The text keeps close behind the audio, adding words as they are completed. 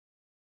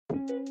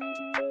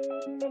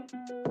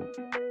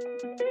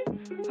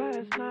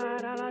Last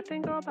night all I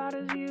think about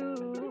is you.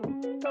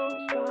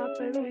 Don't stop,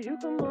 baby, you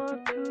come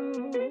on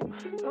too.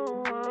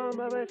 Don't want,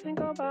 baby, think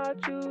about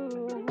you.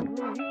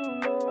 You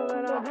know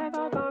that I'm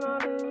never gonna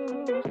lose.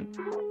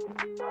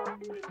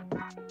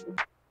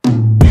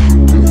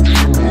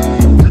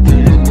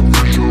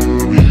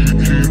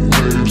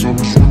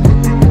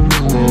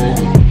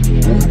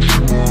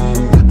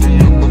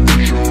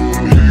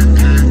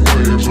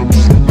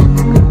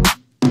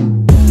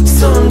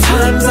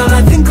 Sometimes all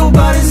I think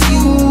about is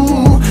you.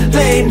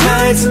 Late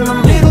nights in the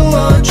middle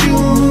of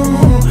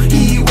June.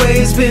 Heat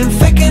waves been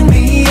faking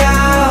me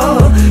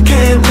out.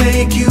 Can't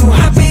make you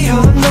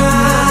happier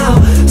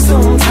now.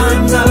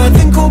 Sometimes all I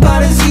think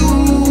about is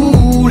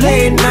you.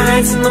 Late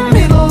nights in the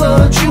middle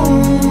of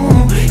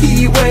June.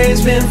 Heat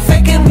waves been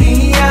faking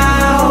me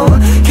out.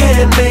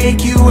 Can't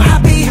make you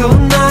happier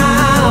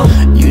now.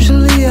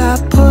 Usually I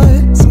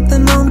put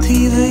something on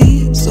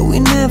TV, so we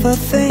never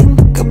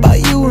think about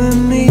you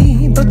and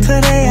me. But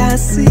today I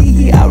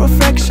see our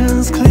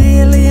reflections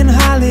clearly in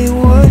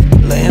Hollywood,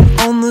 laying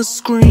on the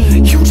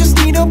screen. You just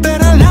need a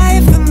better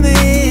life than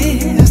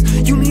this.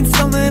 You need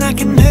something I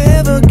can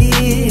never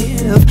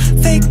give.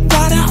 Fake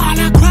water all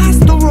across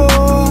the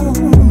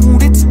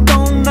road. It's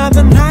gone now,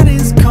 the night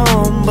is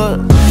come. But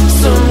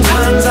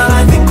sometimes all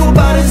I think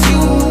about is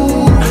you.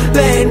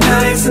 Late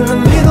nights in the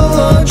middle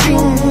of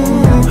June.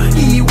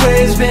 Heat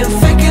waves been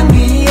faking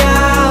me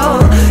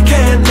out.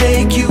 Can't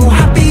make you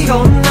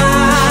happier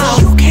now.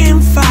 You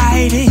can't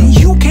fight it,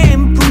 you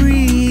can't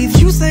breathe.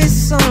 You say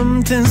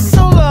something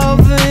so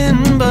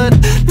loving, but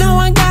now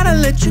I gotta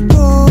let you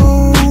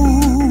go.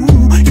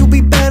 You'll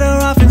be better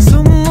off in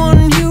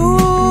someone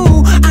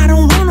new. I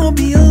don't wanna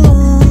be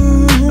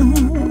alone.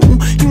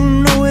 You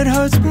know it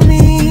hurts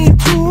me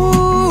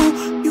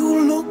too. You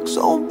look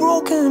so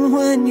broken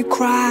when you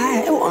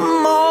cry.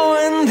 One more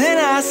and then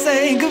I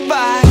say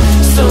goodbye.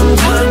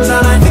 Sometimes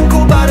all I think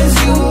about is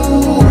you.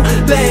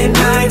 Late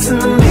nights in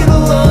the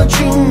middle of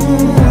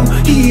June.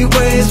 Heat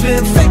waves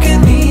been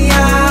faking me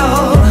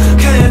out.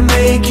 Can't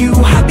make you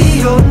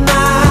happier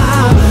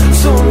now.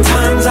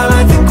 Sometimes all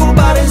I think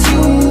about is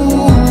you.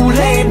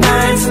 Late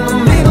nights in the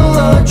middle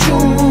of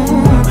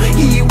June.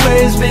 Heat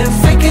waves been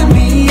faking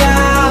me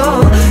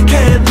out.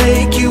 Can't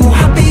make you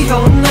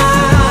happier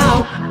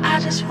now. I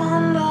just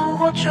wonder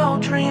what you're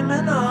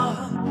dreaming of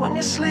when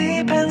you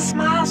sleep and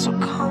smile so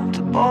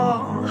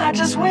comfortable. I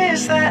just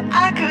wish that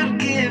I could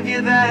give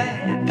you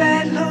that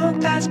bad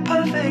look that's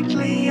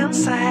perfectly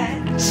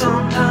unsaid.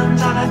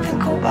 Sometimes all I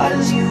think about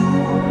is you.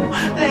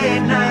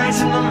 Late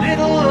nights in the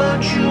middle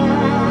of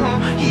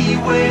June. Heat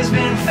waves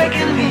been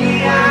faking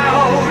me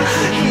out.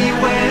 Heat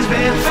waves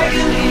been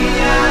faking me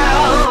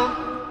out.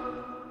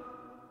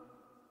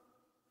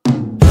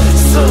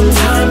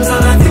 Sometimes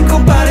all I think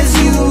about is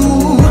you.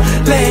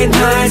 Late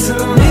nights in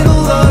the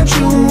middle of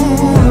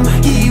June.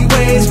 Heat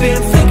waves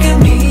been faking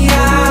me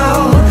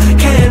out.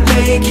 Can't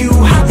make you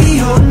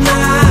happier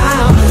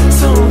now.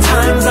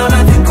 Sometimes all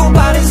I think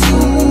about is you.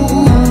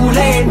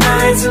 Late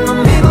nights in the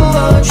middle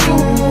of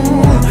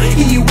June.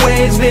 Heat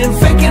waves been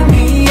faking